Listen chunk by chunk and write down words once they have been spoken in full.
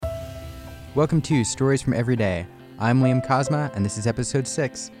Welcome to Stories from Every Day. I'm Liam Cosma, and this is episode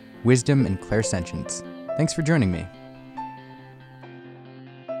 6, Wisdom and Clairsentience. Thanks for joining me.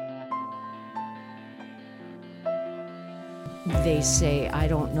 They say, I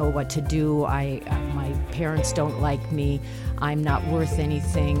don't know what to do, my parents don't like me, I'm not worth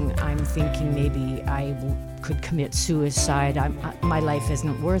anything, I'm thinking maybe I could commit suicide, my life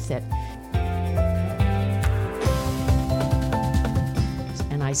isn't worth it.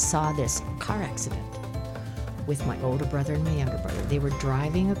 And I saw this car accident with my older brother and my younger brother. They were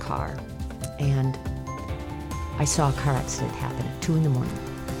driving a car, and I saw a car accident happen at 2 a.m.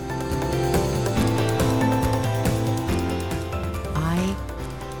 I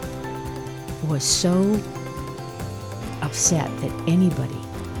was so upset that anybody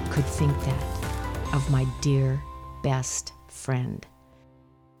could think that of my dear best friend.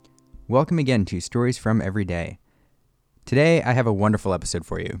 Welcome again to Stories from Every Day. Today, I have a wonderful episode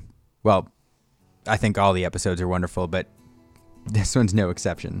for you. Well, I think all the episodes are wonderful, but this one's no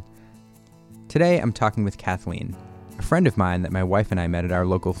exception. Today, I'm talking with Kathleen, a friend of mine that my wife and I met at our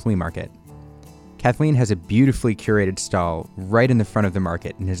local flea market. Kathleen has a beautifully curated stall right in the front of the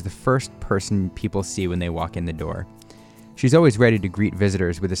market and is the first person people see when they walk in the door. She's always ready to greet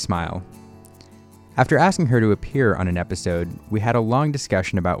visitors with a smile. After asking her to appear on an episode, we had a long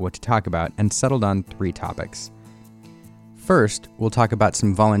discussion about what to talk about and settled on 3 topics. First, we'll talk about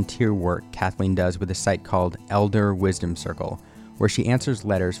some volunteer work Kathleen does with a site called Elder Wisdom Circle, where she answers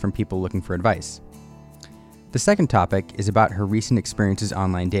letters from people looking for advice. The second topic is about her recent experiences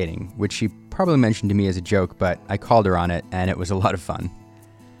online dating, which she probably mentioned to me as a joke, but I called her on it and it was a lot of fun.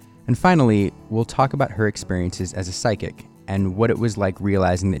 And finally, we'll talk about her experiences as a psychic and what it was like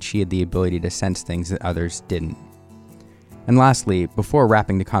realizing that she had the ability to sense things that others didn't. And lastly, before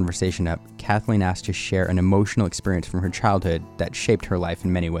wrapping the conversation up, Kathleen asked to share an emotional experience from her childhood that shaped her life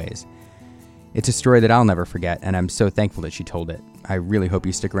in many ways. It's a story that I'll never forget, and I'm so thankful that she told it. I really hope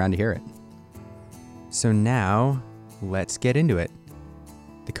you stick around to hear it. So now, let's get into it.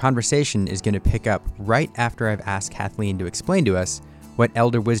 The conversation is going to pick up right after I've asked Kathleen to explain to us what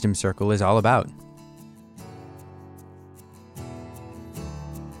Elder Wisdom Circle is all about.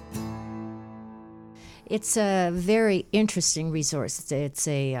 It's a very interesting resource. It's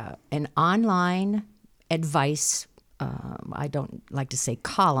an online advice, I don't like to say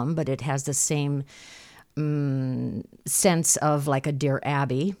column, but it has the same sense of like a Dear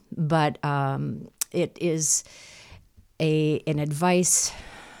Abby, but it is an advice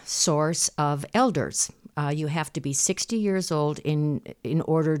source of elders. You have to be 60 years old in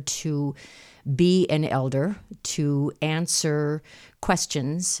order to be an elder, to answer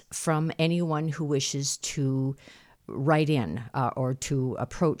questions from anyone who wishes to write in or to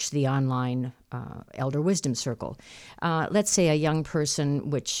approach the online Elder Wisdom Circle. Let's say a young person,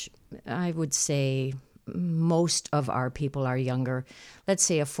 which I would say most of our people are younger. Let's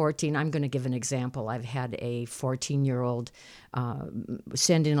say I'm going to give an example. I've had a 14-year-old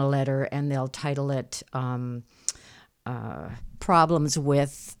send in a letter, and they'll title it problems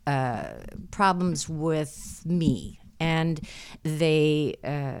with me, and they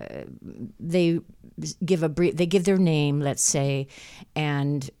give their name, let's say,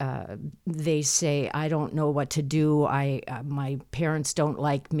 and they say, I don't know what to do, my parents don't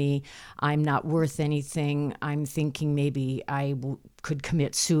like me, I'm not worth anything, I'm thinking maybe I could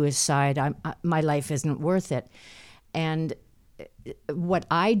commit suicide, my life isn't worth it. And what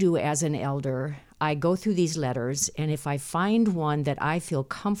I do as an elder, I go through these letters, and if I find one that I feel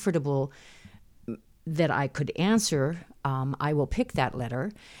comfortable that I could answer, I will pick that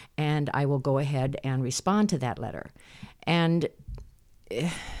letter, and I will go ahead and respond to that letter. And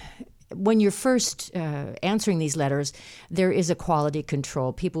when you're first answering these letters, there is a quality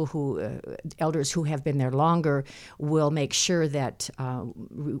control. People elders who have been there longer will make sure that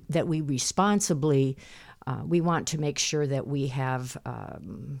we responsibly, we want to make sure that we have,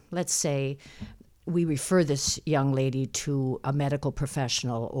 let's say, we refer this young lady to a medical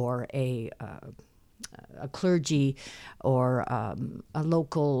professional or a clergy or a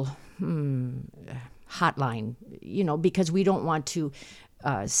local hotline, because we don't want to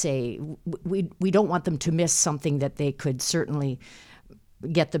we don't want them to miss something that they could certainly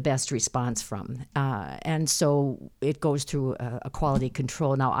get the best response from. And so it goes through a quality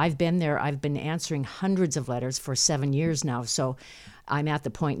control. Now, I've been there. I've been answering hundreds of letters for 7 years now. So I'm at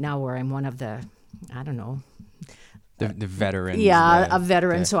the point now where I'm one of the, the veterans. Yeah, a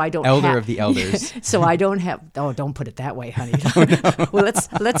veteran, so I don't elder of the elders. So I don't have. Oh, don't put it that way, honey. Well,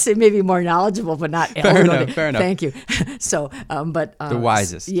 let's say maybe more knowledgeable, but not elderly. Fair enough. Thank you. So, but the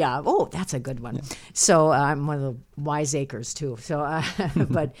wisest. Yeah. Oh, that's a good one. Yeah. So I'm one of the wiseacres too. So,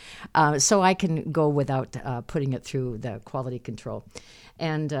 but so I can go without putting it through the quality control,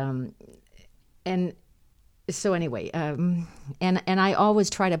 and. So anyway, and I always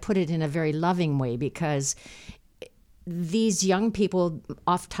try to put it in a very loving way, because these young people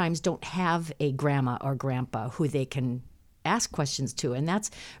oftentimes don't have a grandma or grandpa who they can ask questions to, and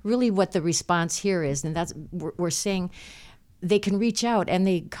that's really what the response here is. And that's we're saying they can reach out, and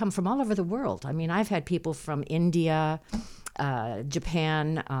they come from all over the world. I mean, I've had people from India,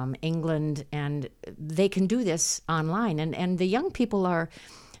 Japan, England, and they can do this online. And the young people are.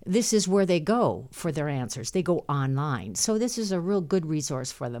 This is where they go for their answers. They go online. So this is a real good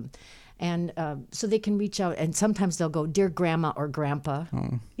resource for them. And so they can reach out, and sometimes they'll go, "Dear Grandma or Grandpa."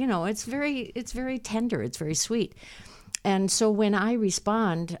 Oh. You know, it's very tender. It's very sweet. And so when I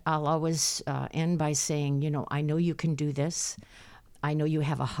respond, I'll always end by saying, you know, I know you can do this. I know you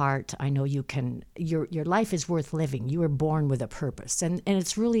have a heart. I know you can. Your life is worth living. You were born with a purpose. And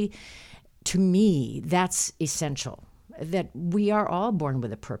it's really, to me, that's essential. That we are all born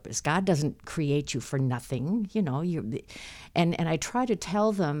with a purpose. God doesn't create you for nothing, you know. And I try to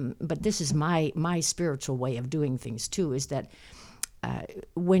tell them, but this is my spiritual way of doing things too, is that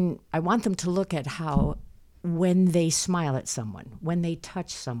when I want them to look at how when they smile at someone, when they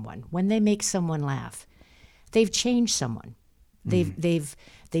touch someone, when they make someone laugh, they've changed someone. They've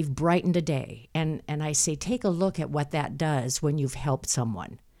brightened a day. And I say, take a look at what that does when you've helped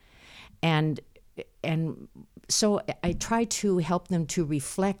someone. And so I try to help them to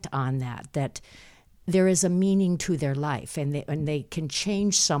reflect on that there is a meaning to their life, and they can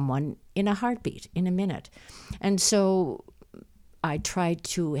change someone in a heartbeat, in a minute. And so I try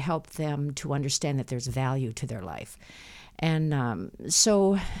to help them to understand that there's value to their life. And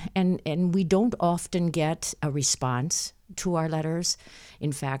and we don't often get a response to our letters.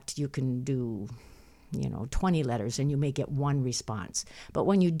 In fact, you can do 20 letters and you may get one response. But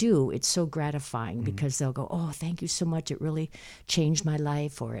when you do, it's so gratifying because they'll go, "Oh, thank you so much. It really changed my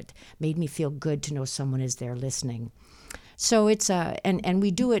life," or "It made me feel good to know someone is there listening." So it's and we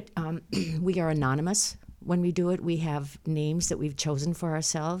do it, we are anonymous when we do it. We have names that we've chosen for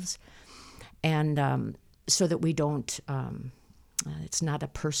ourselves. And so that we don't, it's not a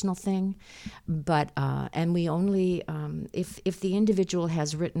personal thing, but, and we only, if the individual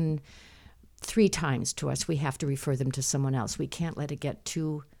has written 3 times to us, we have to refer them to someone else. We can't let it get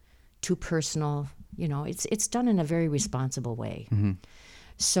too personal. It's done in a very responsible way. Mm-hmm.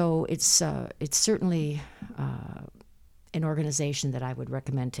 So it's certainly an organization that I would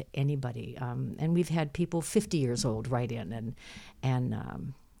recommend to anybody. And we've had people 50 years old write in,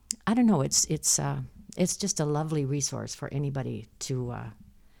 and I don't know. It's just a lovely resource for anybody to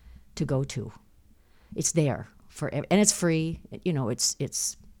go to. It's there and it's free.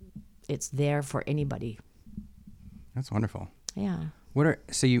 It's there for anybody. That's wonderful. Yeah.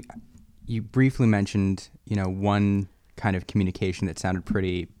 So you briefly mentioned, one kind of communication that sounded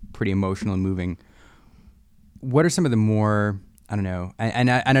pretty emotional and moving. What are some of the more, I don't know, and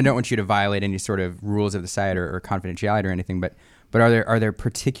I don't want you to violate any sort of rules of the site or confidentiality or anything, but are there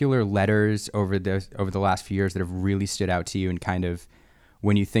particular letters over the last few years that have really stood out to you, and kind of,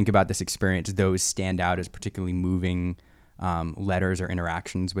 when you think about this experience, those stand out as particularly moving letters or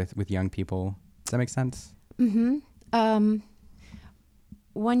interactions with young people? Does that make sense? Mm-hmm.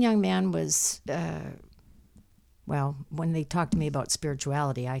 One young man was, when they talk to me about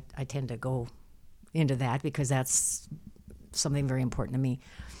spirituality, I tend to go into that because that's something very important to me.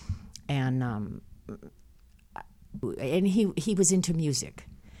 And he was into music,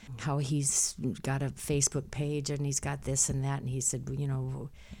 how he's got a Facebook page and he's got this and that. And he said,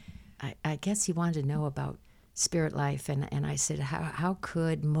 I guess he wanted to know about spirit life. And I said, how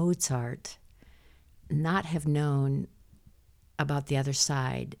could Mozart not have known about the other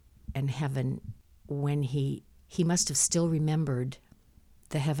side and heaven when he must have still remembered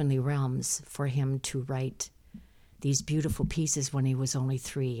the heavenly realms for him to write these beautiful pieces when he was only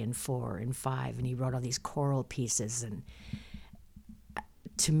 3 and 4 and 5, and he wrote all these choral pieces. And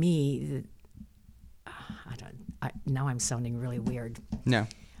to me, now I'm sounding really weird. No.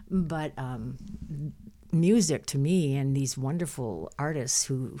 But music to me, and these wonderful artists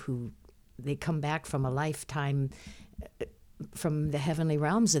who they come back from a lifetime from the heavenly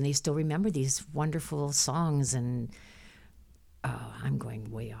realms, and they still remember these wonderful songs. And I'm going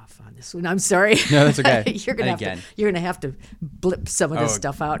way off on this one. I'm sorry. No, that's okay. You're gonna have to blip some of this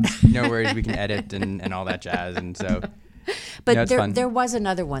stuff out. No worries. We can edit and all that jazz. And so, but there was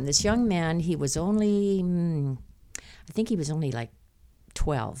another one. This young man, he was only, I think he was only like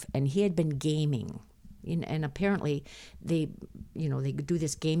 12, and he had been gaming. And apparently they do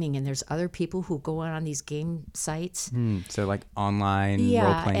this gaming, and there's other people who go on these game sites. So like online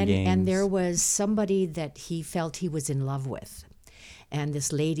role-playing games. And there was somebody that he felt he was in love with. And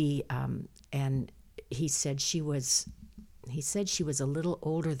this lady, and he said she was a little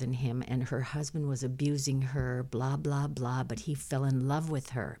older than him, and her husband was abusing her, blah, blah, blah, but he fell in love with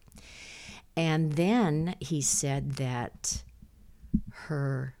her. And then he said that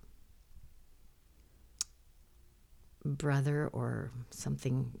her brother or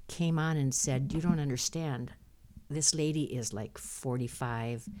something came on and said, "You don't understand. This lady is like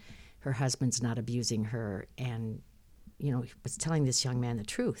 45. Her husband's not abusing her." And, he was telling this young man the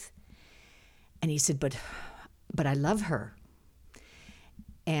truth. And he said, but I love her.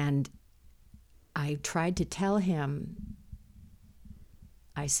 And I tried to tell him,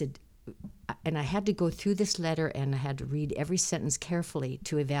 I said, and I had to go through this letter, and I had to read every sentence carefully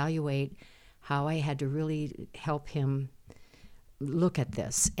to evaluate how I had to really help him look at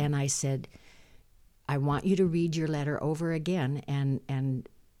this. And I said, I want you to read your letter over again, and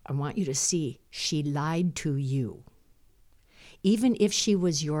I want you to see she lied to you. Even if she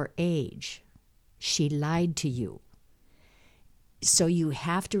was your age, she lied to you. So you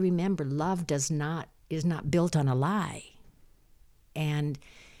have to remember, love is not built on a lie. And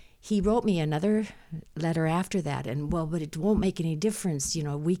he wrote me another letter after that, and but it won't make any difference,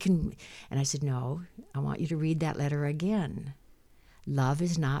 we can. And I said, no, I want you to read that letter again. Love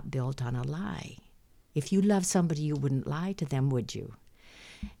is not built on a lie. If you love somebody, you wouldn't lie to them, would you?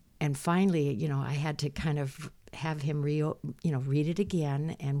 And finally, I had to kind of have him read it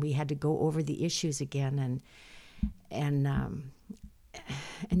again, and we had to go over the issues again, and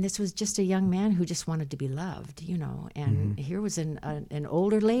this was just a young man who just wanted to be loved, and here was an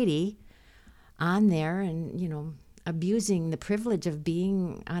older lady on there, and abusing the privilege of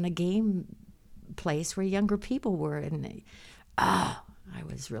being on a game place where younger people were, and I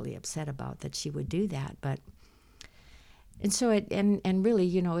was really upset about that she would do that, but. And so and really,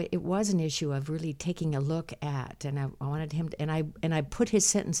 it was an issue of really taking a look at, and I wanted him to, and I put his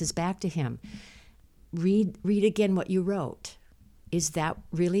sentences back to him. Read again what you wrote. Is that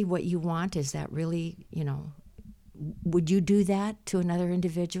really what you want? Is that really, would you do that to another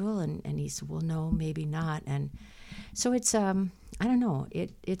individual? And he said, well, no, maybe not. And so it's I don't know.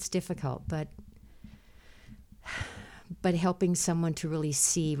 It's difficult, but helping someone to really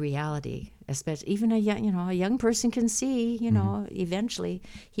see reality, especially even a young person can see, eventually.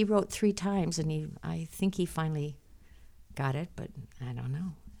 He wrote 3 times, and I think he finally got it, but I don't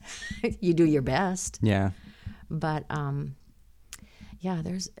know. You do your best. Yeah. But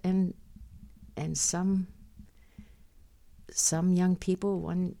there's and some young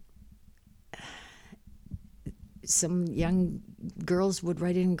people, some young girls would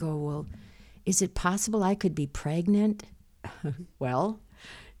write in and go, well, is it possible I could be pregnant? Well,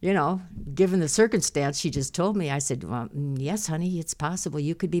 given the circumstance she just told me, I said, well, yes, honey, it's possible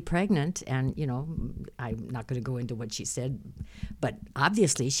you could be pregnant. And, I'm not going to go into what she said, but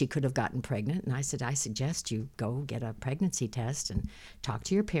obviously she could have gotten pregnant. And I said, I suggest you go get a pregnancy test and talk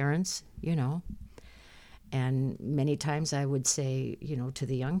to your parents, And many times I would say, to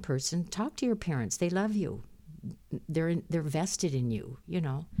the young person, talk to your parents. They love you. They're vested in you,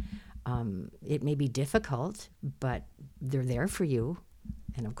 It may be difficult, but they're there for you.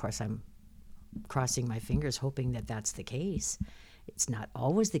 And of course, I'm crossing my fingers, hoping that that's the case. It's not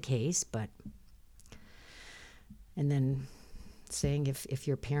always the case, but... And then saying if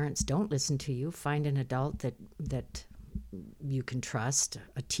your parents don't listen to you, find an adult that you can trust,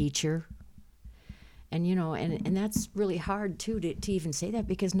 a teacher. And, and that's really hard, too, to even say that,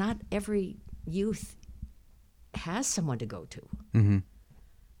 because not every youth has someone to go to. Mm-hmm.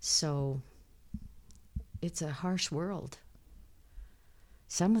 So it's a harsh world.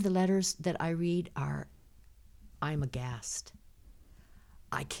 Some of the letters that I read I'm aghast.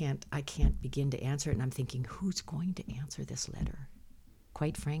 I can't begin to answer it, and I'm thinking, who's going to answer this letter?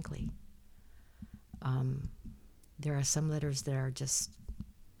 Quite frankly. There are some letters that are just,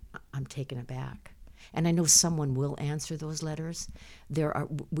 I'm taken aback. And I know someone will answer those letters.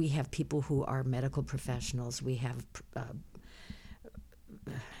 We have people who are medical professionals. We have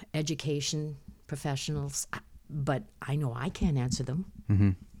education professionals, but I know I can't answer them.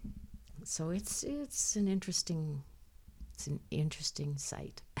 Mm-hmm. So it's an interesting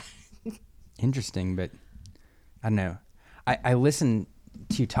sight. Interesting, but I don't know. I listen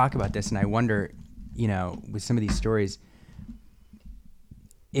to you talk about this, and I wonder, with some of these stories,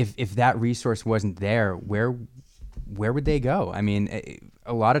 if that resource wasn't there, where would they go? I mean,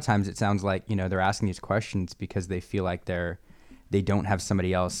 a lot of times it sounds like, they're asking these questions because they feel like they don't have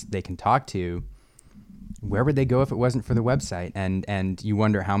somebody else they can talk to. Where would they go if it wasn't for the website? And you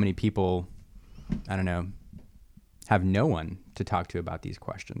wonder how many people, I don't know, have no one to talk to about these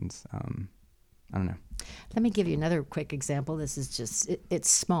questions. I don't know. Let me give you another quick example. This is just, it's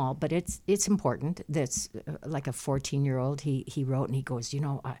small, but it's important. That's like a 14-year-old, he wrote and he goes,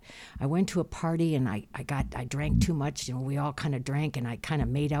 I went to a party and I drank too much. We all kind of drank and I kind of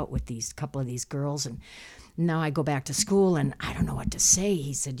made out with these couple of these girls. And now I go back to school and I don't know what to say.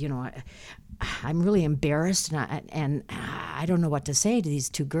 He said, I'm really embarrassed and I don't know what to say to these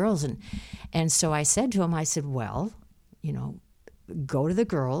two girls. And so I said to him, well, go to the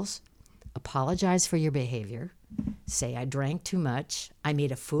girls, apologize for your behavior, say I drank too much, I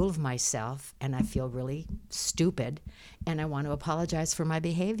made a fool of myself, and I feel really stupid, and I want to apologize for my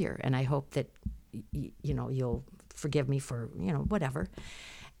behavior, and I hope that you'll forgive me for whatever.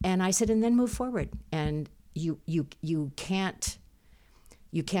 And I said, and then move forward. And you can't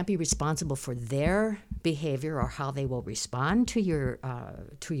be responsible for their behavior or how they will respond to your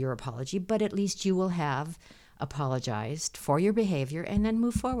apology, but at least you will have apologized for your behavior and then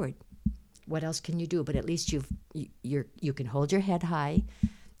move forward. What else can you do? But at least you can hold your head high.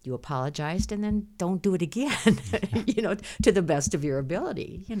 You apologized, and then don't do it again. To the best of your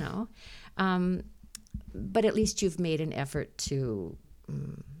ability. But at least you've made an effort to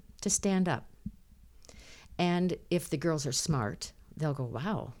stand up. And if the girls are smart, they'll go,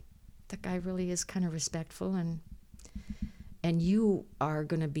 wow, that guy really is kind of respectful, and you are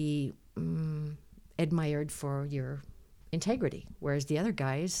going to be admired for your integrity, whereas the other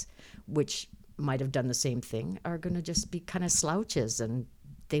guys, which might have done the same thing, are going to just be kind of slouches and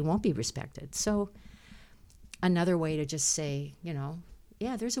they won't be respected. So another way to just say,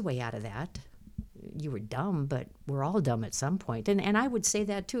 yeah, there's a way out of that. You were dumb, but we're all dumb at some point. And I would say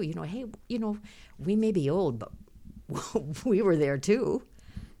that too, hey, we may be old, but we were there too.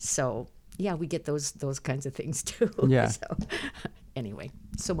 So yeah, we get those kinds of things too. Yeah. So anyway,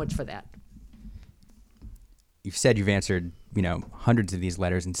 so much for that. You've said you've answered, hundreds of these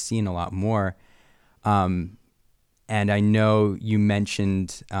letters and seen a lot more. And I know you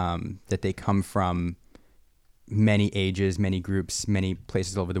mentioned that they come from many ages, many groups, many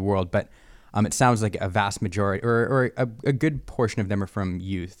places all over the world. But it sounds like a vast majority or a good portion of them are from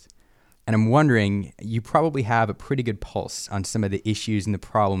youth. And I'm wondering, you probably have a pretty good pulse on some of the issues and the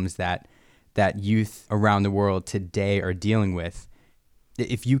problems that youth around the world today are dealing with.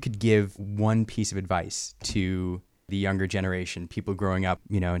 If you could give one piece of advice to the younger generation, people growing up,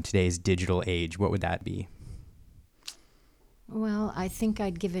 in today's digital age, what would that be? Well, I think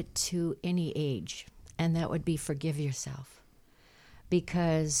I'd give it to any age, and that would be forgive yourself.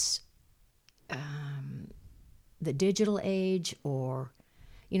 Because the digital age, or,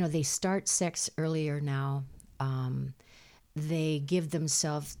 they start sex earlier now. They give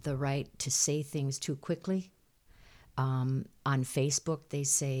themselves the right to say things too quickly. On Facebook, they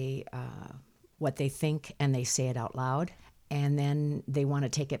say what they think and they say it out loud, and then they want to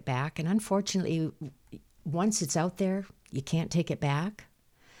take it back. And unfortunately, once it's out there, you can't take it back.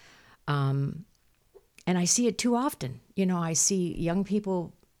 And I see it too often. I see young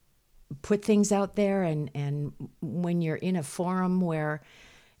people put things out there, and when you're in a forum where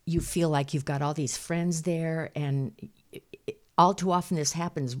you feel like you've got all these friends there, and all too often this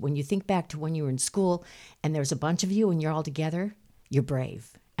happens when you think back to when you were in school and there's a bunch of you and you're all together, you're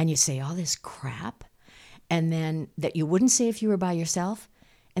brave. And you say all this crap, and then that you wouldn't say if you were by yourself,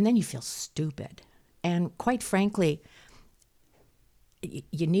 and then you feel stupid. And quite frankly,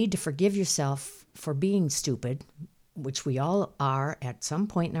 you need to forgive yourself for being stupid, which we all are at some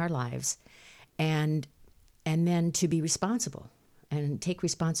point in our lives, and then to be responsible and take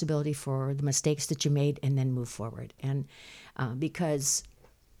responsibility for the mistakes that you made and then move forward. And because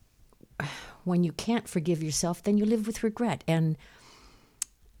when you can't forgive yourself, then you live with regret. And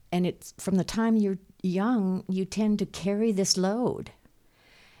it's from the time you're young, you tend to carry this load.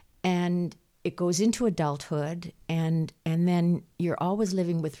 And it goes into adulthood, and then you're always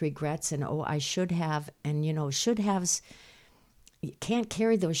living with regrets and, I should have. And, should-haves, you can't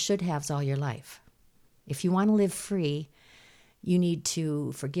carry those should-haves all your life. If you want to live free, you need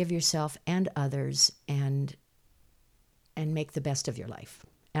to forgive yourself and others and make the best of your life.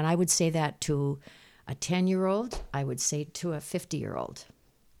 And I would say that to a 10-year-old, I would say to a 50-year-old,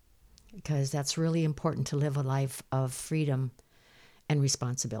 because that's really important to live a life of freedom and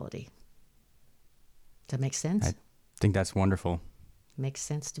responsibility. Does that make sense? think that's wonderful. Makes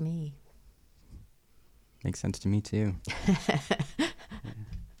sense to me. Makes sense to me too.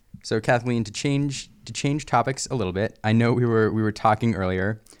 So Kathleen, to change topics a little bit, I know we were talking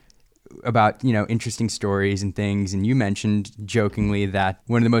earlier about, interesting stories and things, and you mentioned jokingly that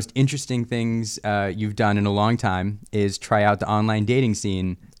one of the most interesting things you've done in a long time is try out the online dating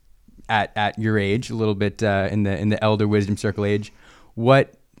scene at your age, a little bit in the elder wisdom circle age.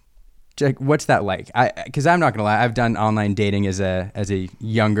 What's that like? Because I'm not gonna lie, I've done online dating as a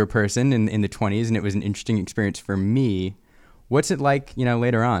younger person in the 20s, and it was an interesting experience for me. What's it like,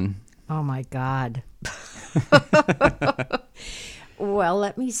 later on? Oh my God. Well,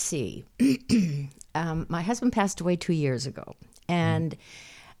 let me see. My husband passed away 2 years ago, and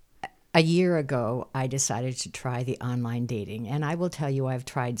a year ago, I decided to try the online dating. And I will tell you, I've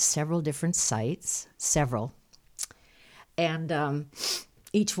tried several different sites, and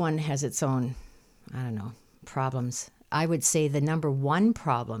each one has its own, problems. I would say the number one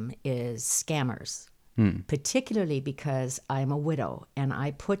problem is scammers, particularly because I'm a widow, and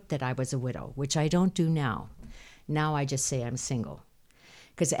I put that I was a widow, which I don't do now. Now I just say I'm single.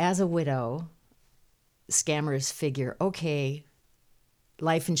 Because as a widow, scammers figure, okay,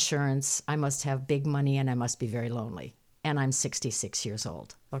 life insurance, I must have big money and I must be very lonely. And I'm 66 years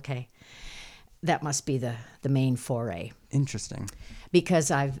old, okay? That must be the main foray. Interesting.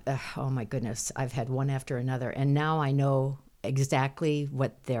 Because oh my goodness, I've had one after another. And now I know exactly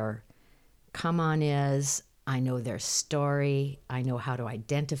what their come on is. I know their story. I know how to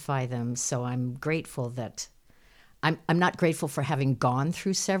identify them. So I'm grateful that I'm not grateful for having gone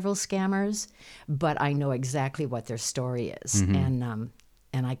through several scammers, but I know exactly what their story is, and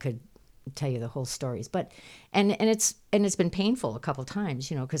I could tell you the whole stories. But and it's been painful a couple times,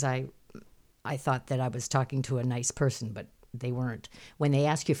 because I thought that I was talking to a nice person, but they weren't. When they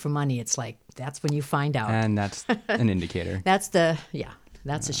ask you for money, it's like that's when you find out, and that's an indicator. That's a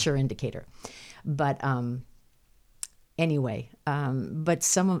sure indicator. But anyway, but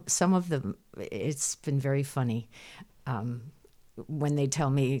some of them, it's been very funny when they tell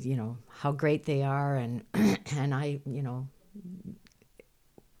me, how great they are, and and I,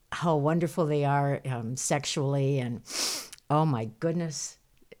 how wonderful they are sexually, and oh my goodness,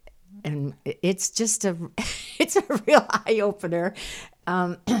 and it's just it's a real eye opener.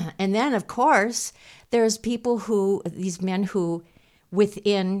 And then of course there's these men who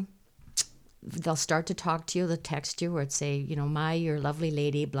they'll start to talk to you, they'll text you, or say, you're a lovely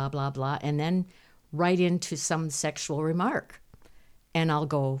lady, blah, blah, blah, and then right into some sexual remark. And I'll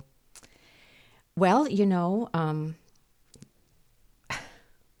go, well,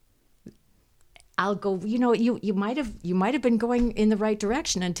 I'll go, you might have been going in the right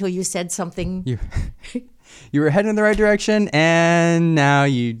direction until you said something. You were heading in the right direction, and now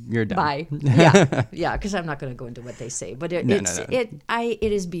you're done. Bye. Yeah, because I'm not going to go into what they say, but it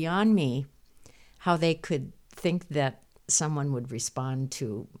is beyond me how they could think that someone would respond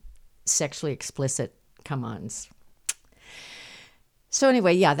to sexually explicit come-ons. So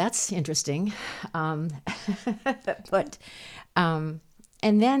anyway, yeah, that's interesting. But what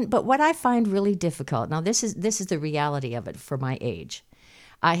I find really difficult, now this is the reality of it for my age.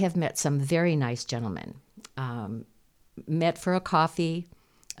 I have met some very nice gentlemen, met for a coffee,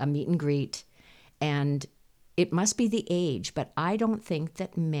 a meet and greet, and it must be the age, but I don't think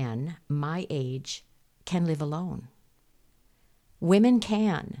that men my age can live alone. Women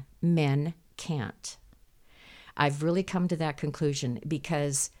can, men can't. I've really come to that conclusion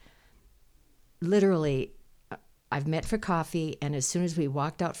because literally I've met for coffee, and as soon as we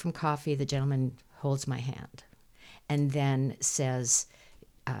walked out from coffee, the gentleman holds my hand and then says,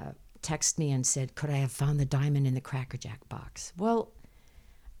 texted me and said, could I have found the diamond in the Cracker Jack box? Well,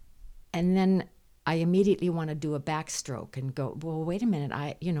 and then I immediately want to do a backstroke and go, well, wait a minute,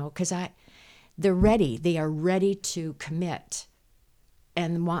 because they're ready. They are ready to commit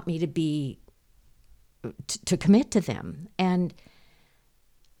and want me to commit to them. And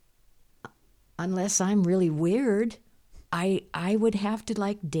unless I'm really weird, I would have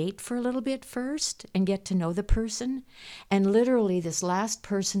to date for a little bit first and get to know the person. And literally this last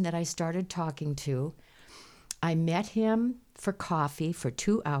person that I started talking to, I met him for coffee for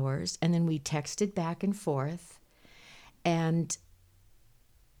 2 hours, and then we texted back and forth. And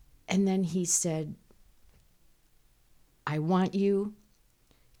then he said, I want you,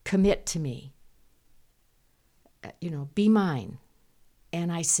 commit to me, be mine.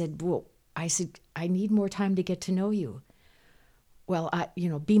 And I said, I need more time to get to know you. Well,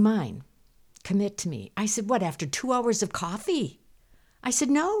 be mine, commit to me. I said, what, after 2 hours of coffee? I said,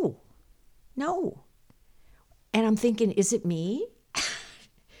 no. And I'm thinking, is it me?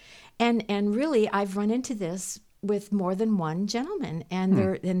 And really, I've run into this with more than one gentleman, and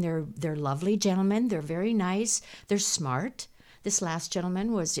they're lovely gentlemen. They're very nice. They're smart. This last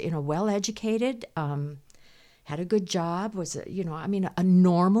gentleman was, well educated, had a good job, was a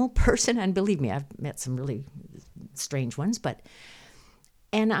normal person. And believe me, I've met some really strange ones,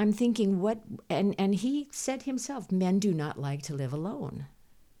 and I'm thinking and he said himself, men do not like to live alone.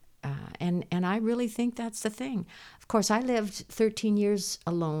 And I really think that's the thing. Of course, I lived 13 years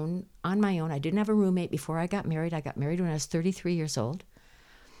alone on my own. I didn't have a roommate before I got married. I got married when I was 33 years old.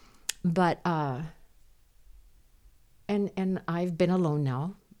 But, and I've been alone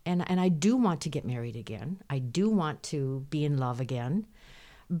now. And I do want to get married again. I do want to be in love again.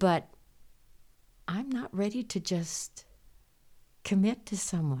 But I'm not ready to just commit to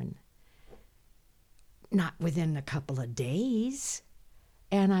someone. Not within a couple of days.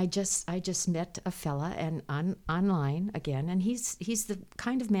 And I just met a fella and online again, and he's the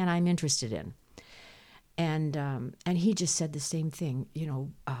kind of man I'm interested in. And he just said the same thing,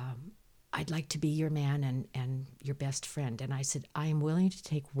 I'd like to be your man and your best friend. And I said, I am willing to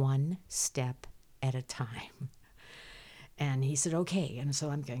take one step at a time. And he said, okay. And so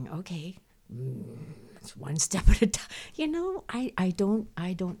I'm going, okay, it's one step at a time. I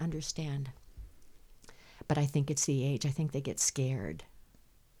don't understand. But I think it's the age. I think they get scared.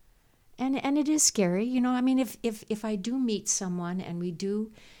 And it is scary, if I do meet someone and we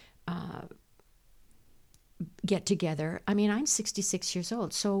do get together, I'm 66 years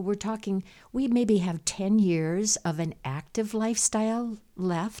old, so we're talking, we maybe have 10 years of an active lifestyle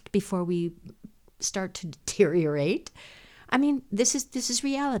left before we start to deteriorate. This is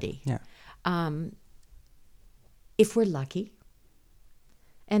reality. Yeah. If we're lucky,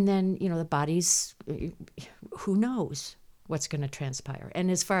 and then, the body's, who knows what's going to transpire.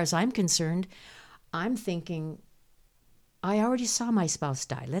 And as far as I'm concerned, I'm thinking, I already saw my spouse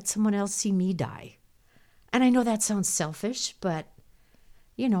die. Let someone else see me die. And I know that sounds selfish, but,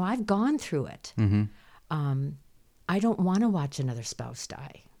 I've gone through it. Mm-hmm. I don't want to watch another spouse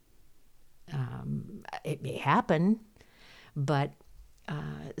die. It may happen, but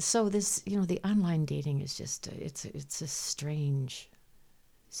so this, the online dating is just, it's a strange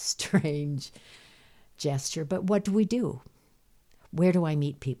gesture. But what do we do? Where do I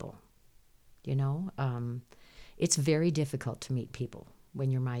meet people? It's very difficult to meet people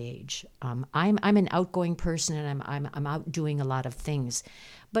when you're my age. I'm an outgoing person, and I'm out doing a lot of things,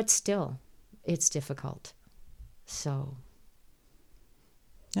 but still, it's difficult. So,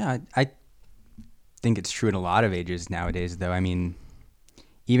 yeah, I think it's true at a lot of ages nowadays, though. Even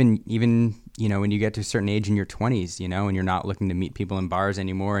when you get to a certain age in your 20s, and you're not looking to meet people in bars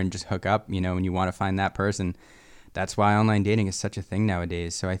anymore and just hook up, and you want to find that person. That's why online dating is such a thing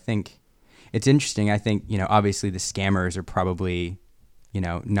nowadays. So I think it's interesting. I think, obviously the scammers are probably,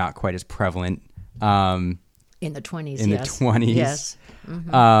 not quite as prevalent. In the 20s, in yes. the 20s. Yes.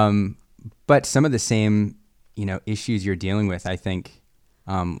 Mm-hmm. But some of the same, issues you're dealing with, I think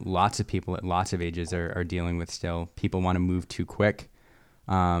lots of people at lots of ages are dealing with still. People want to move too quick.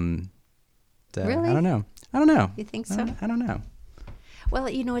 Really? I don't know. You think so? I don't know. Well,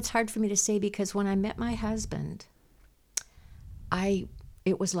 it's hard for me to say, because when I met my husband,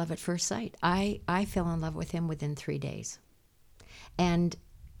 it was love at first sight. I fell in love with him within 3 days. And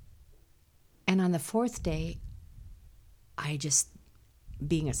on the fourth day, I just,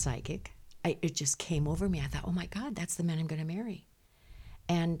 being a psychic, it just came over me. I thought, oh my God, that's the man I'm going to marry.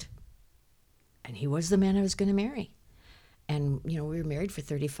 And he was the man I was going to marry. And, we were married for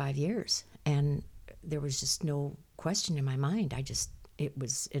 35 years. And there was just no question in my mind. It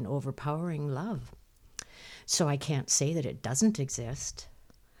was an overpowering love. So I can't say that it doesn't exist,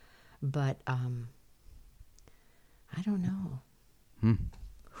 but I don't know.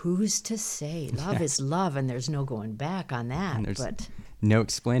 Who's to say? Love is love, and there's no going back on that. And there's but no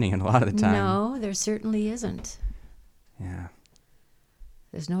explaining it a lot of the time. No, there certainly isn't. Yeah.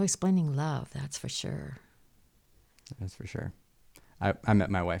 There's no explaining love, that's for sure. That's for sure. I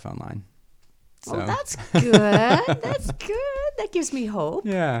met my wife online. So. Oh, that's good. That's good. That gives me hope.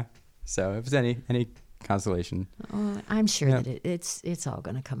 Yeah. So if there's any consolation. Oh, I'm sure that it's all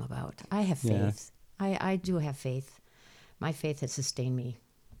going to come about. I have faith. Yeah. I do have faith. My faith has sustained me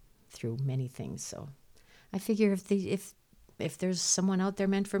through many things. So I figure if there's someone out there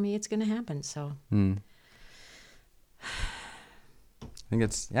meant for me, it's going to happen. So I think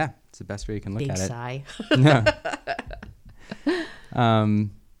it's the best way you can look at it. Big sigh.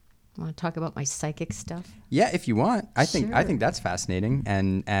 Want to talk about my psychic stuff? Yeah, if you want. I Sure. think that's fascinating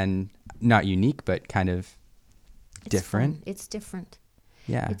and not unique, but kind of different. Fun. It's different.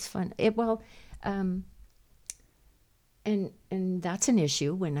 Yeah, it's fun. And that's an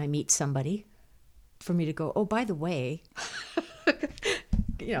issue when I meet somebody for me to go, oh, by the way,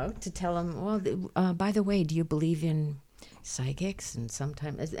 to tell them, well, by the way, do you believe in psychics? And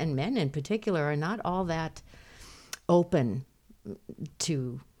sometimes, and men in particular, are not all that open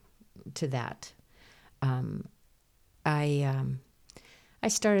to that. I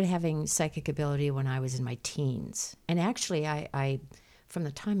started having psychic ability when I was in my teens. And actually, I from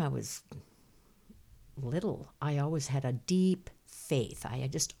the time I was little, I always had a deep faith. I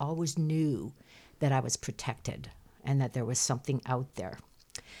just always knew that I was protected and that there was something out there.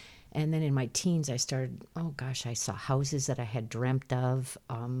 And then in my teens, I started, I saw houses that I had dreamt of.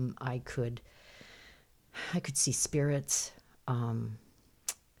 I could see spirits. And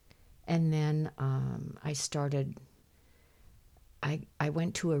then I started... I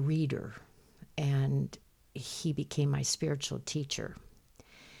went to a reader, and he became my spiritual teacher.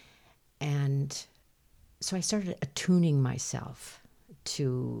 And so I started attuning myself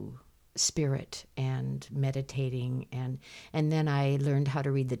to spirit and meditating, and then I learned how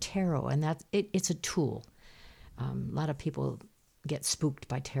to read the tarot, and it's a tool. A lot of people get spooked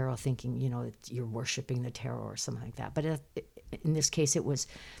by tarot thinking, that you're worshiping the tarot or something like that. But in this case,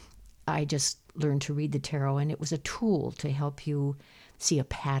 I just learned to read the tarot, and it was a tool to help you see a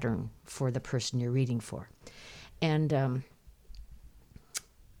pattern for the person you're reading for.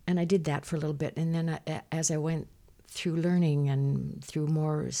 And I did that for a little bit. And then as I went through learning and through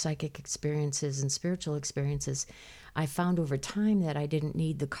more psychic experiences and spiritual experiences, I found over time that I didn't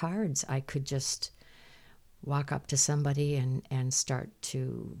need the cards. I could just walk up to somebody and start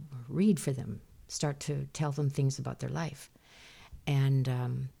to read for them, start to tell them things about their life. And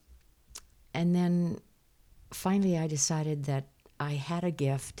then finally I decided that I had a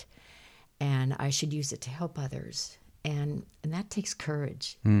gift and I should use it to help others. And that takes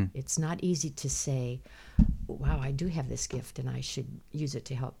courage. It's not easy to say, wow, I do have this gift and I should use it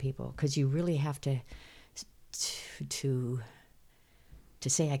to help people, because you really have to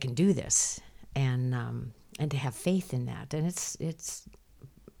say I can do this, and to have faith in that. And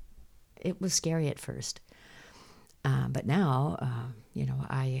it was scary at first. But now,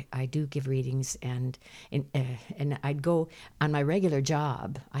 I do give readings, and I'd go on my regular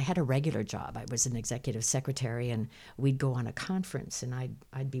job. I had a regular job. I was an executive secretary, and we'd go on a conference, and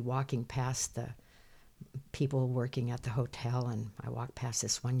I'd be walking past the people working at the hotel, and I walked past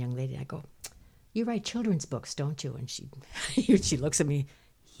this one young lady. I go, "You write children's books, don't you?" And she looks at me,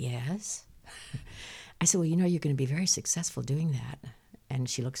 "Yes." I said, "Well, you're going to be very successful doing that." And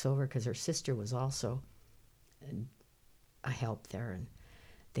she looks over because her sister was also a help there, and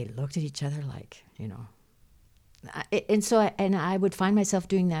they looked at each other like, and I would find myself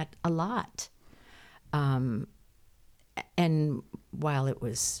doing that a lot. And while it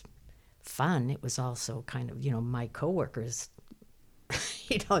was fun, it was also kind of, my coworkers,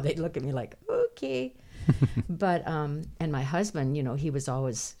 they'd look at me like, okay. But, and my husband, he was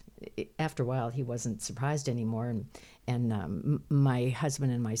always, after a while, he wasn't surprised anymore. And my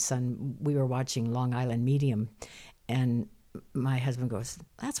husband and my son, we were watching Long Island Medium, and my husband goes,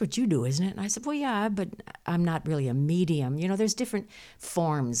 "That's what you do, isn't it?" And I said, "Well, yeah, but I'm not really a medium. There's different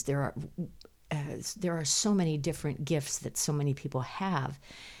forms. There are so many different gifts that so many people have,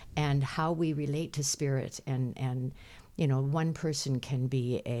 and how we relate to spirit. And one person can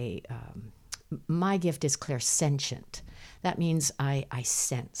be my gift is clairsentient. That means I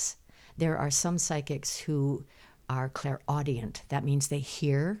sense. There are some psychics who are clairaudient. That means they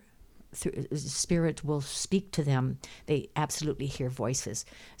hear. Spirit will speak to them. They absolutely hear voices.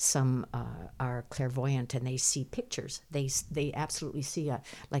 Some are clairvoyant, and they see pictures. They absolutely see a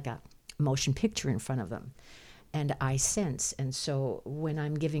motion picture in front of them. And I sense. And so when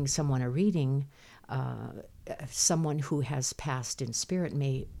I'm giving someone a reading, someone who has passed in spirit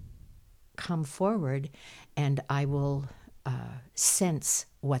may come forward, and I will sense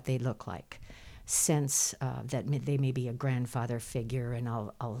what they look like. Sense that they may be a grandfather figure, and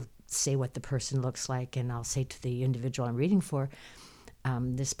I'll say what the person looks like, and I'll say to the individual I'm reading for,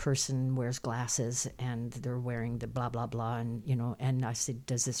 this person wears glasses and they're wearing the blah, blah, blah. And, and I said,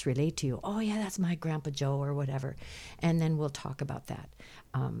 "Does this relate to you?" "Oh, yeah, that's my Grandpa Joe," or whatever. And then we'll talk about that.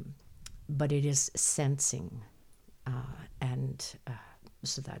 But it is sensing.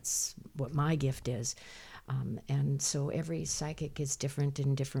 So that's what my gift is. And so every psychic is different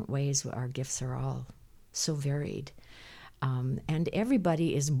in different ways. Our gifts are all so varied. And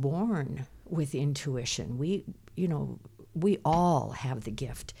everybody is born with intuition. We all have the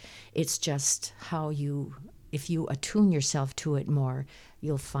gift. It's just if you attune yourself to it more,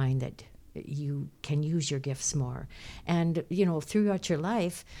 you'll find that you can use your gifts more. And, throughout your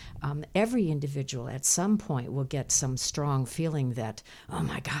life, every individual at some point will get some strong feeling that, oh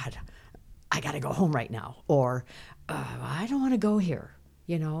my God, I got to go home right now, or I don't want to go here.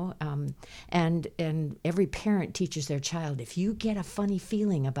 And every parent teaches their child, if you get a funny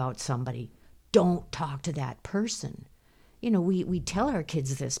feeling about somebody, don't talk to that person. We tell our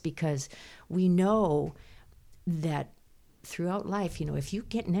kids this because we know that throughout life, if you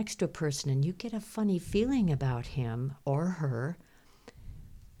get next to a person and you get a funny feeling about him or her,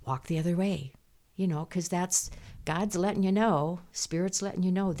 walk the other way, because that's God's letting you know, Spirit's letting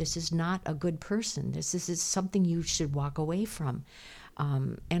you know this is not a good person. This is something you should walk away from.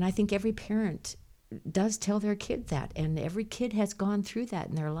 And I think every parent does tell their kid that, and every kid has gone through that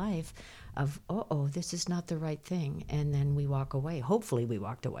in their life of, this is not the right thing, and then we walk away. Hopefully we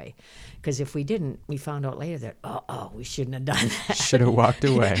walked away, because if we didn't, we found out later that, we shouldn't have done that. Should have walked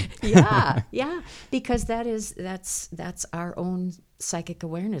away. Yeah, because that's our own psychic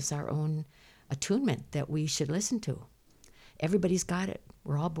awareness, our own attunement that we should listen to. Everybody's got it.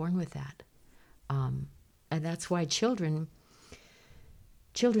 We're all born with that. And that's why children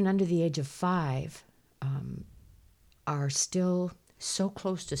under the age of 5 are still so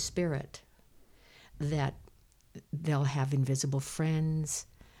close to spirit that they'll have invisible friends.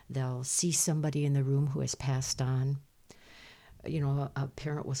 They'll see somebody in the room who has passed on. A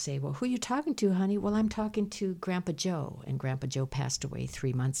parent will say, well, who are you talking to, honey? Well, I'm talking to Grandpa Joe, and Grandpa Joe passed away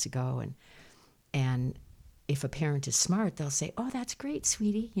 3 months ago. And if a parent is smart, they'll say, oh, that's great,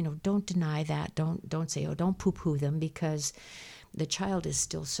 sweetie. Don't deny that. Don't say, don't poo-poo them, because the child is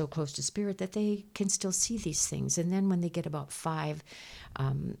still so close to spirit that they can still see these things. And then when they get about 5,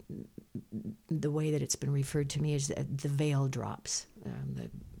 the way that it's been referred to me is that the veil drops.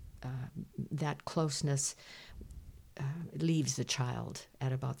 That closeness leaves the child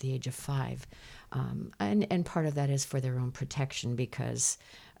at about the age of 5. And part of that is for their own protection, because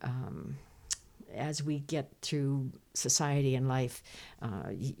as we get through society and life,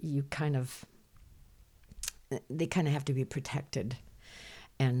 they kind of have to be protected.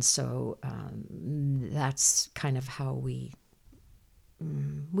 And so that's kind of how we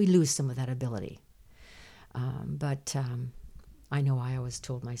lose some of that ability. But I know I always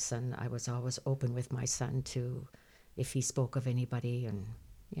told my son, I was always open with my son to, if he spoke of anybody, and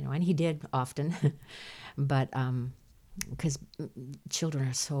he did often, but because children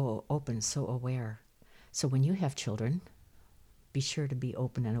are so open, so aware. So when you have children, be sure to be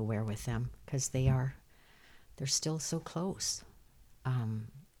open and aware with them, because they're still so close.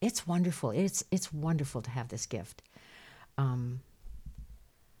 It's wonderful. It's wonderful to have this gift. And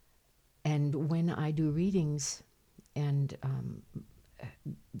when I do readings, and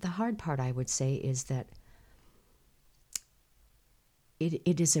the hard part, I would say, is that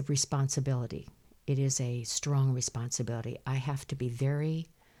it is a responsibility. It is a strong responsibility. I have to be very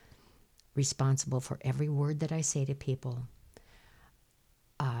responsible for every word that I say to people.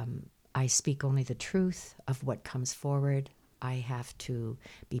 I speak only the truth of what comes forward. I have to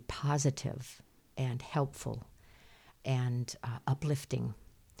be positive and helpful and uplifting,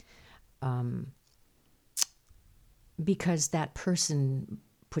 because that person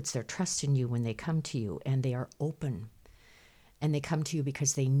puts their trust in you when they come to you, and they are open, and they come to you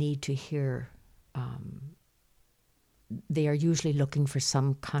because they need to hear. They are usually looking for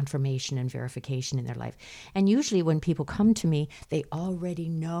some confirmation and verification in their life. And usually when people come to me, they already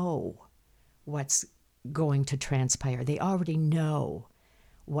know what's going to transpire. They already know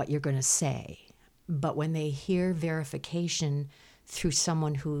what you're going to say. But when they hear verification through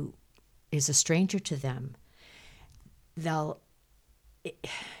someone who is a stranger to them, they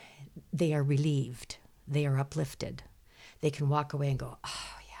are relieved. They are uplifted. They can walk away and go,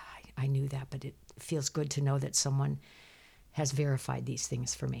 oh, yeah, I knew that, but it feels good to know that someone has verified these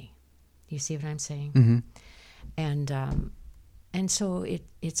things for me. You see what I'm saying? Mm-hmm. And so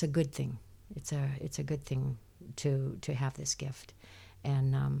it's a good thing. It's a good thing to have this gift,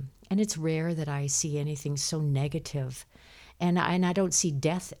 and it's rare that I see anything so negative, and I don't see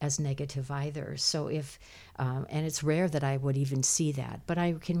death as negative either. So and it's rare that I would even see that. But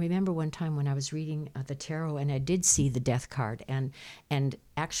I can remember one time when I was reading the tarot, and I did see the death card, and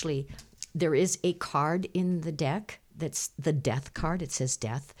actually there is a card in the deck that's the death card. It says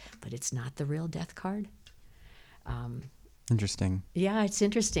death, but it's not the real death card. Interesting. Yeah, it's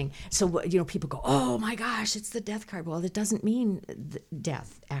interesting. So, people go, oh my gosh, it's the death card. Well, it doesn't mean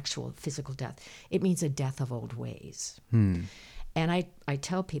death, actual physical death. It means a death of old ways. And I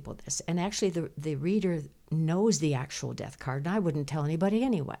tell people this. And actually, the reader knows the actual death card, and I wouldn't tell anybody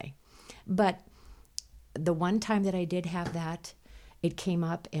anyway. But the one time that I did have that, it came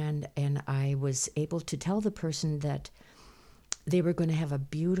up, and I was able to tell the person that they were going to have a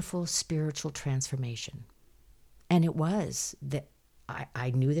beautiful spiritual transformation. And it was that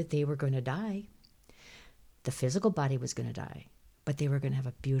I knew that they were going to die. The physical body was going to die, but they were going to have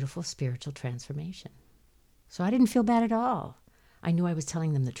a beautiful spiritual transformation. So I didn't feel bad at all. I knew I was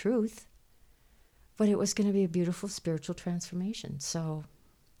telling them the truth, but it was going to be a beautiful spiritual transformation. So,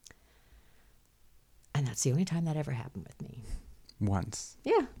 and that's the only time that ever happened with me. Once.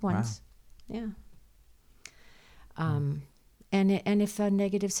 Yeah, once. Wow. Yeah. And if a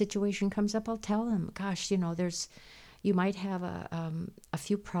negative situation comes up, I'll tell them, gosh, you might have a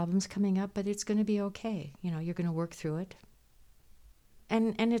few problems coming up, but it's going to be okay. You're going to work through it.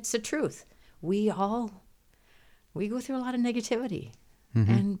 And it's the truth. We go through a lot of negativity,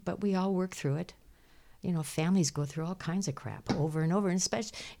 but we all work through it. Families go through all kinds of crap over and over, and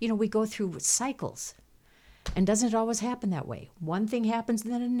especially, we go through cycles. And doesn't it always happen that way? One thing happens,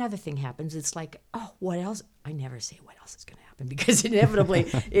 and then another thing happens. It's like, oh, what else? I never say what else is going to happen, because inevitably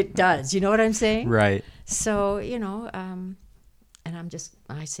it does. You know what I'm saying? Right. So, and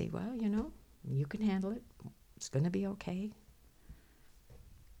I say, well, you can handle it. It's going to be okay.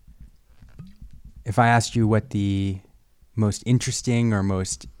 If I asked you what the most interesting or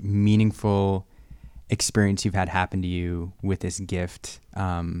most meaningful experience you've had happen to you with this gift,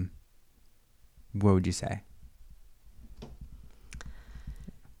 what would you say?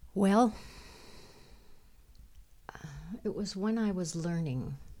 Well, it was when I was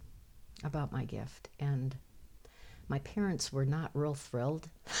learning about my gift, and my parents were not real thrilled,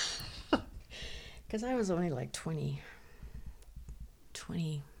 because I was only like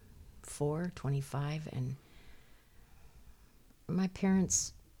 24, 25, and my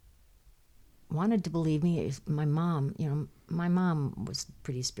parents wanted to believe me. My mom was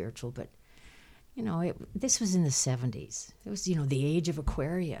pretty spiritual, but this was in the 70s. It was, the age of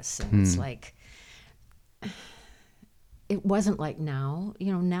Aquarius. And it's like, it wasn't like now.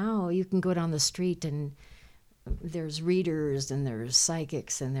 Now you can go down the street and there's readers and there's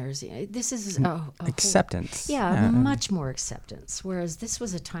psychics and this is a acceptance. Much more acceptance. Whereas this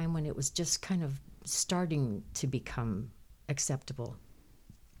was a time when it was just kind of starting to become acceptable.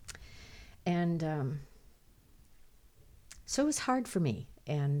 And so it was hard for me.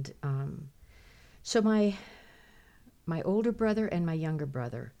 And so my older brother and my younger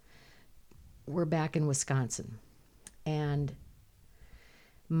brother were back in Wisconsin, and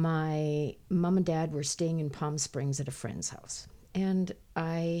my mom and dad were staying in Palm Springs at a friend's house. And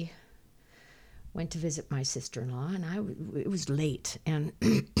I went to visit my sister-in-law, and it was late, and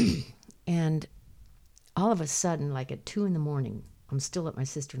and all of a sudden, like at 2 a.m, I'm still at my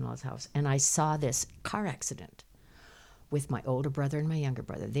sister-in-law's house, and I saw this car accident with my older brother and my younger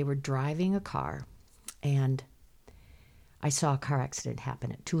brother. They were driving a car, and I saw a car accident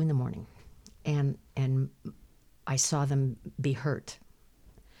happen at 2 a.m, and I saw them be hurt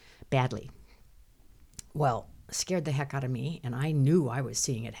badly. Well, scared the heck out of me, and I knew I was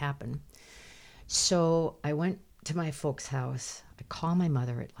seeing it happen. So I went to my folks' house. I called my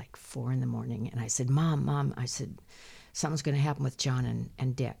mother at like 4 a.m, and I said, Mom, I said, something's going to happen with John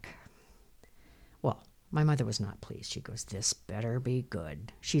and Dick. Well, my mother was not pleased. She goes, this better be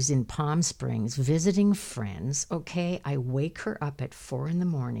good. She's in Palm Springs visiting friends. Okay, I wake her up at 4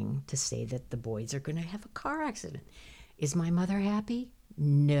 a.m. to say that the boys are going to have a car accident. Is my mother happy?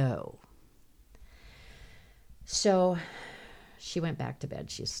 No. So she went back to bed.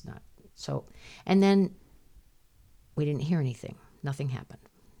 She's not. So, and then we didn't hear anything. Nothing happened.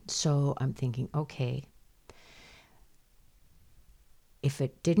 So I'm thinking, okay, if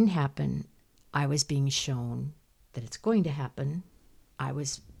it didn't happen, I was being shown that it's going to happen. It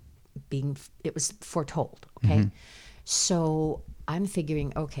was foretold, okay? Mm-hmm. So I'm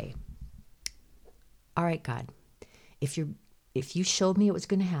figuring, okay, all right, God, if you showed me it was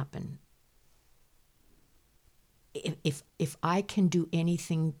going to happen, if I can do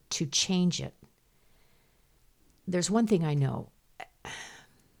anything to change it, there's one thing I know.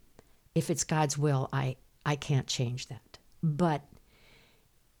 If it's God's will, I can't change that. But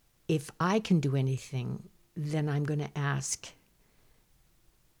if I can do anything, then I'm going to ask,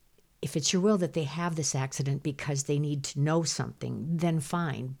 if it's your will that they have this accident because they need to know something, then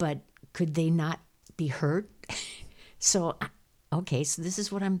fine. But could they not be hurt? So this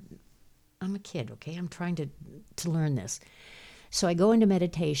is what I'm a kid, okay? I'm trying to learn this. So I go into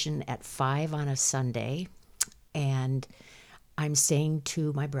meditation at 5 on a Sunday, and I'm saying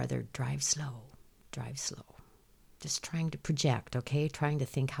to my brother, drive slow. Just trying to project, okay? Trying to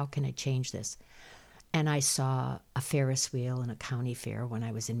think, how can I change this? And I saw a Ferris wheel in a county fair when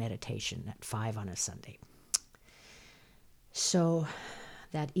I was in meditation at 5 on a Sunday. So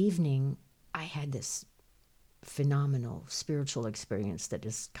that evening, I had this phenomenal spiritual experience that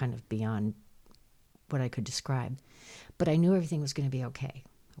is kind of beyond what I could describe. But I knew everything was going to be okay.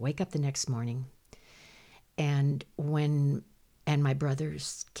 I wake up the next morning, and my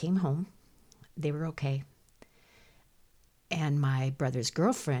brothers came home. They were okay. And my brother's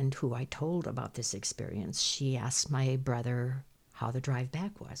girlfriend, who I told about this experience, she asked my brother how the drive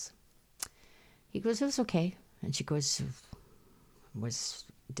back was. He goes, it was okay. And she goes,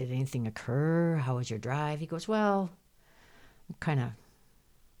 did anything occur? How was your drive? He goes, well,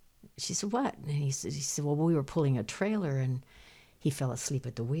 she said, what? And he said, well, we were pulling a trailer and he fell asleep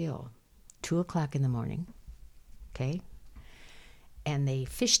at the wheel. 2:00 in the morning, okay? And they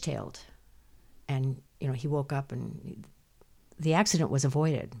fishtailed. And, he woke up and the accident was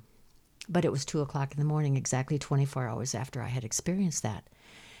avoided. But it was 2:00 in the morning, exactly 24 hours after I had experienced that.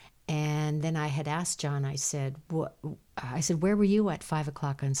 And then I had asked John, I said, where were you at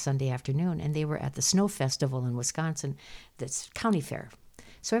 5:00 on Sunday afternoon? And they were at the Snow Festival in Wisconsin, that's county fair.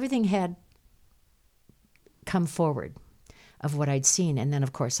 So everything had come forward of what I'd seen. And then,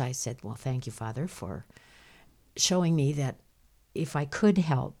 of course, I said, well, thank you, Father, for showing me that if I could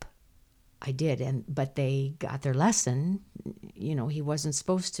help, I did. But they got their lesson. He wasn't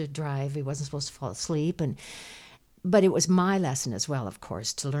supposed to drive. He wasn't supposed to fall asleep. But it was my lesson as well, of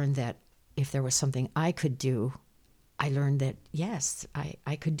course, to learn that if there was something I could do, I learned that, yes,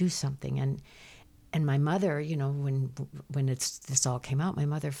 I could do something. And my mother, when this all came out, my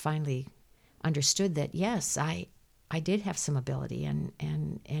mother finally understood that, yes, I did have some ability. And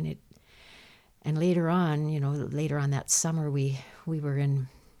later on that summer, we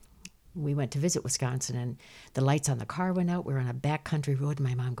went to visit Wisconsin, and the lights on the car went out. We were on a backcountry road, and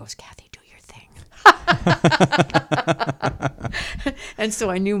my mom goes, Kathy, do your thing. And so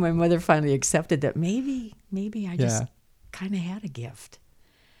I knew my mother finally accepted that maybe I just kind of had a gift.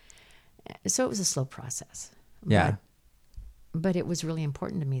 So it was a slow process. Yeah. But it was really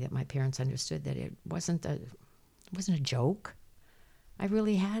important to me that my parents understood that it wasn't a joke. I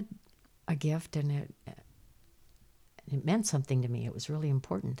really had a gift, and it meant something to me. It was really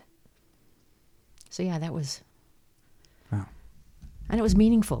important. So yeah, that was... Wow. And it was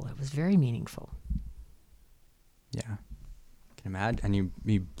meaningful. It was very meaningful. Yeah. I can imagine. And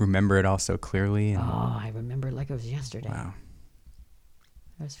you remember it all so clearly. And... Oh, I remember it like it was yesterday. Wow.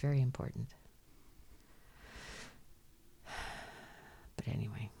 It was very important. But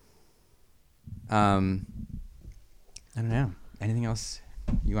anyway. I don't know. Anything else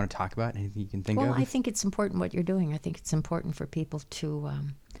you want to talk about? Anything you can think of? Well, I think it's important what you're doing. I think it's important for people to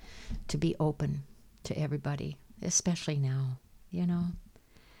be open to everybody, especially now.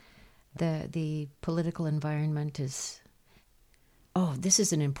 The political environment is... Oh, this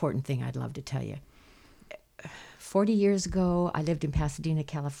is an important thing I'd love to tell you. 40 years ago, I lived in Pasadena,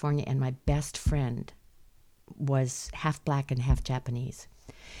 California, and my best friend was half black and half Japanese.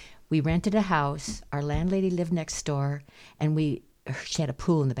 We rented a house. Our landlady lived next door, and she had a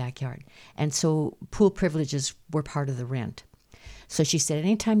pool in the backyard. And so pool privileges were part of the rent. So she said,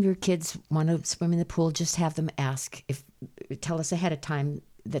 anytime your kids want to swim in the pool, just have them tell us ahead of time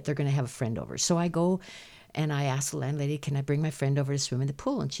that they're going to have a friend over. So I go and I ask the landlady, can I bring my friend over to swim in the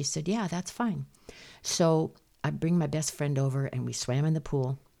pool? And she said, yeah, that's fine. So I bring my best friend over, and we swam in the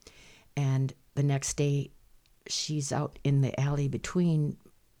pool. And the next day, she's out in the alley between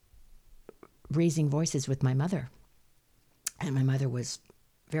raising voices with my mother. And my mother was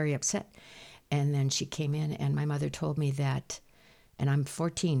very upset. And then she came in, and my mother told me that, and I'm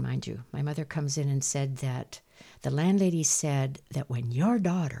 14, mind you, my mother comes in and said that the landlady said that when your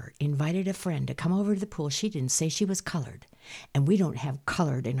daughter invited a friend to come over to the pool, she didn't say she was colored, and we don't have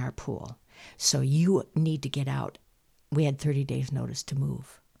colored in our pool. So you need to get out. We had 30 days notice to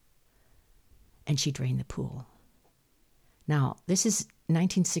move. And she drained the pool. Now, this is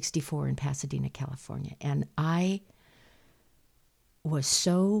 1964 in Pasadena, California, and I was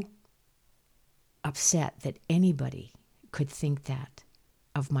so upset that anybody could think that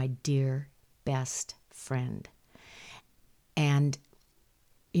of my dear best friend. And,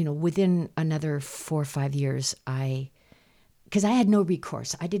 within another 4 or 5 years, because I had no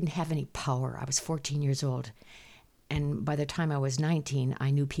recourse. I didn't have any power. I was 14 years old. And by the time I was 19,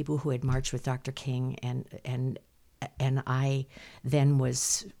 I knew people who had marched with Dr. King, and I then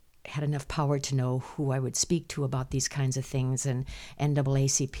had enough power to know who I would speak to about these kinds of things, and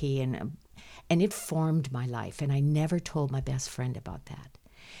NAACP, and it formed my life. And I never told my best friend about that.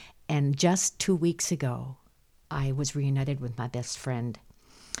 And just 2 weeks ago, I was reunited with my best friend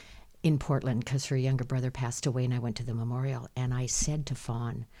in Portland because her younger brother passed away, and I went to the memorial. And I said to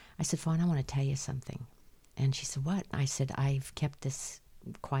Fawn, Fawn, I want to tell you something. And she said, what? I said, I've kept this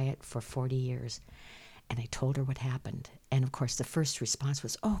quiet for 40 years. And I told her what happened. And of course, the first response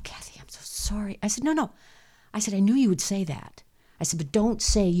was, oh, Kathy, I'm so sorry. I said, no. I said, I knew you would say that. I said, but don't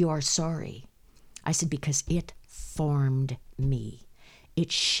say you are sorry. I said, because it formed me.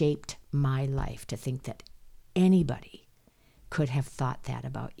 It shaped my life to think that anybody could have thought that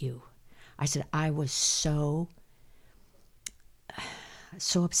about you. I said, I was so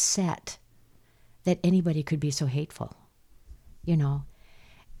upset that anybody could be so hateful, you know.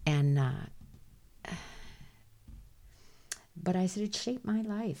 And, but I said, it shaped my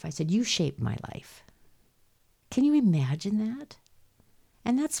life. I said, you shaped my life. Can you imagine that?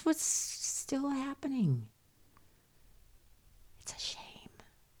 And that's what's still happening. It's a shame.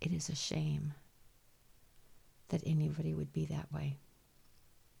 It is a shame that anybody would be that way.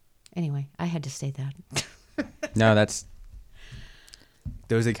 Anyway, I had to say that. No,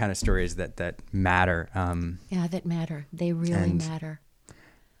 those are the kind of stories that matter. Yeah, that matter. They really matter.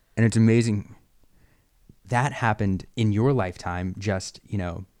 And it's amazing. That happened in your lifetime just,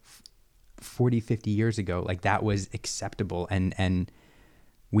 40, 50 years ago. Like, that was acceptable. And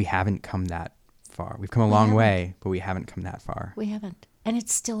we haven't come that far. We've come a long way, but we haven't come that far. We haven't. And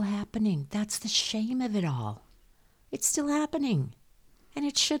it's still happening. That's the shame of it all. It's still happening. And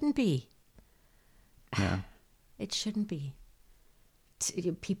it shouldn't be. Yeah. It shouldn't be.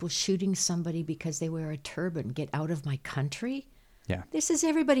 People shooting somebody because they wear a turban. Get out of my country? Yeah. This is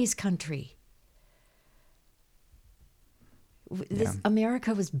everybody's country.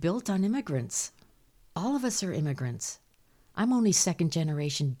 America was built on immigrants. All of us are immigrants. I'm only second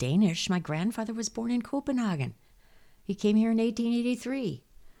generation Danish. My grandfather was born in Copenhagen. He came here in 1883.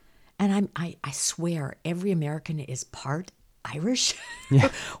 And I swear every American is part Irish. Yeah.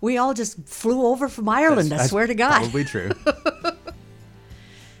 We all just flew over from Ireland, I swear to God. Probably true.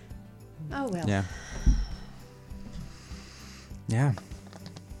 Oh, well. Yeah. Yeah.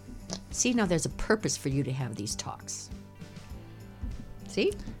 See, now there's a purpose for you to have these talks.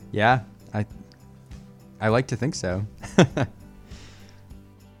 See? Yeah. I like to think so.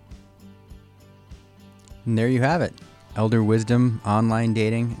 And there you have it. Elder wisdom, online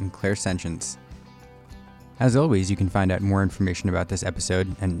dating, and clairsentience. As always, you can find out more information about this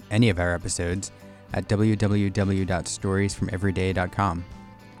episode and any of our episodes at www.storiesfromeveryday.com.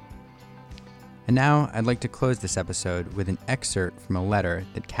 And now I'd like to close this episode with an excerpt from a letter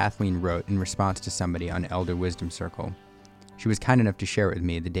that Kathleen wrote in response to somebody on Elder Wisdom Circle. She was kind enough to share it with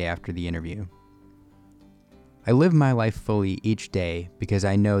me the day after the interview. I live my life fully each day because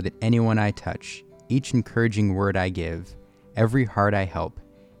I know that anyone I touch, each encouraging word I give, every heart I help,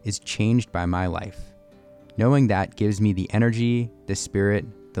 is changed by my life. Knowing that gives me the energy, the spirit,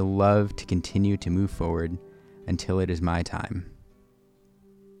 the love to continue to move forward until it is my time.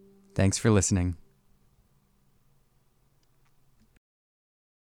 Thanks for listening.